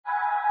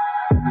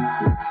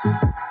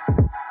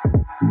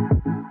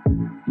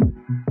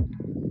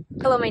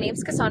Hello, my name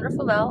is Cassandra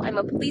Flavel. I'm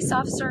a police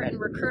officer and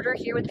recruiter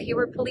here with the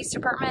Hayward Police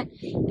Department,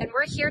 and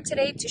we're here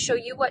today to show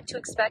you what to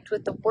expect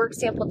with the work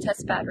sample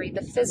test battery,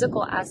 the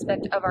physical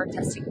aspect of our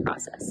testing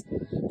process.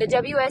 The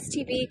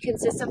WSTB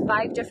consists of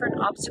 5 different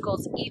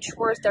obstacles, each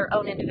worth their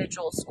own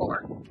individual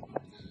score.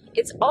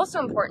 It's also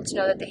important to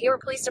know that the Hayward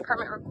Police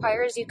Department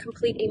requires you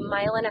complete a 1.5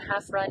 mile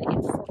run in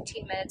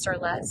 14 minutes or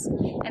less,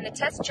 and the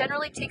test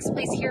generally takes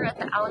place here at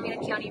the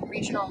Alameda County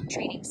Regional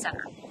Training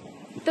Center.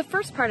 The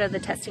first part of the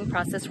testing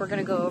process we're going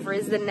to go over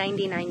is the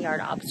 99-yard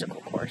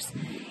obstacle course.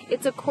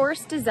 It's a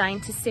course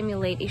designed to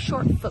simulate a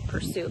short foot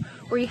pursuit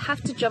where you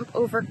have to jump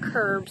over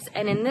curbs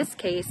and, in this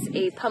case,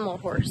 a pommel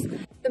horse.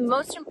 The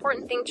most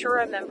important thing to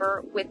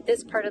remember with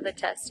this part of the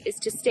test is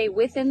to stay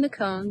within the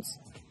cones,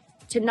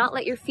 to not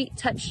let your feet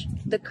touch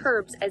the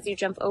curbs as you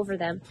jump over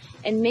them,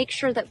 and make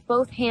sure that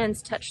both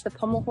hands touch the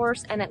pommel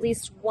horse and at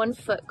least one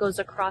foot goes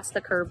across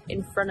the curb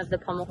in front of the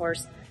pommel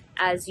horse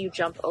as you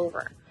jump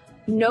over.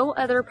 No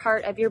other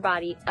part of your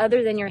body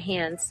other than your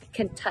hands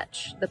can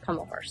touch the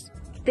pommel horse.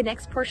 The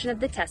next portion of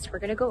the test we're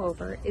going to go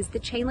over is the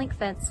chain link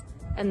fence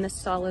and the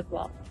solid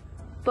wall.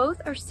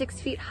 Both are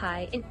 6 feet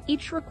high and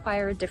each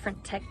require a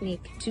different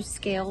technique to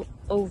scale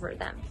over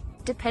them.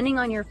 Depending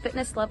on your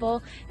fitness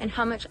level and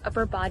how much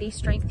upper body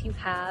strength you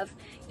have,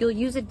 you'll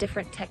use a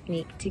different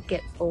technique to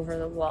get over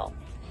the wall.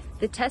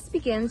 The test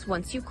begins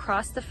once you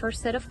cross the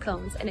first set of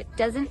cones, and it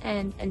doesn't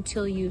end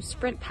until you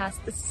sprint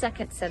past the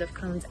second set of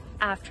cones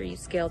after you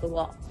scale the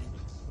wall.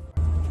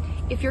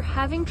 If you're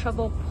having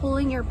trouble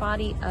pulling your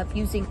body up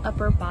using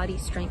upper body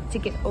strength to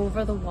get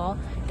over the wall,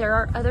 there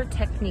are other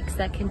techniques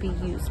that can be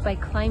used by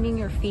climbing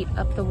your feet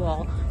up the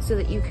wall so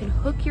that you can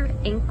hook your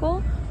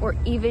ankle or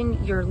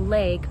even your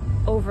leg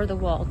over the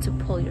wall to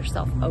pull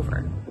yourself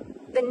over.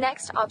 The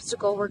next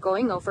obstacle we're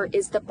going over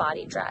is the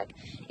body drag.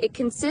 It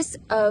consists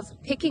of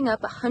picking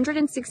up a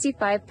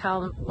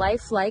 165-pound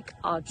lifelike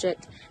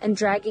object and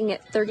dragging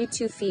it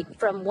 32 feet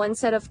from one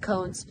set of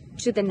cones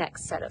to the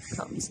next set of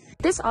cones.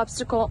 This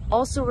obstacle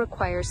also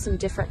requires some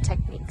different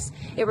techniques.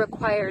 It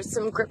requires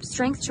some grip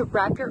strength to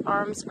wrap your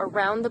arms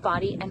around the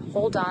body and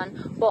hold on,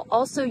 while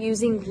also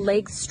using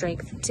leg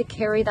strength to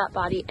carry that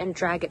body and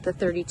drag it the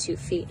 32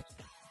 feet.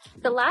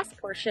 The last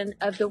portion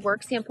of the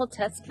work sample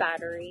test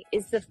battery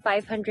is the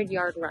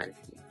 500-yard run.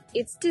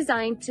 It's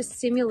designed to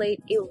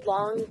simulate a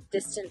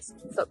long-distance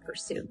foot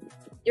pursuit.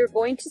 You're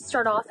going to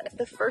start off at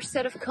the first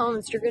set of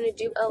cones. You're going to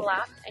do a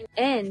lap and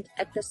end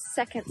at the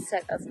second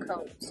set of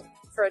cones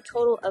for a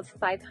total of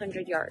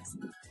 500 yards.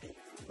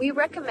 We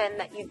recommend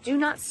that you do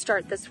not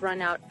start this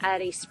run out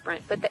at a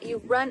sprint, but that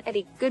you run at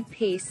a good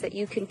pace that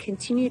you can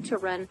continue to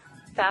run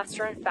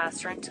faster and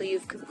faster until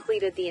you've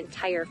completed the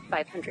entire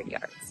 500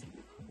 yards.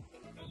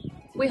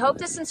 We hope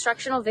this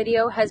instructional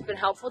video has been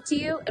helpful to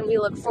you, and we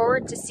look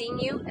forward to seeing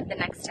you at the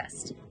next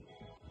test.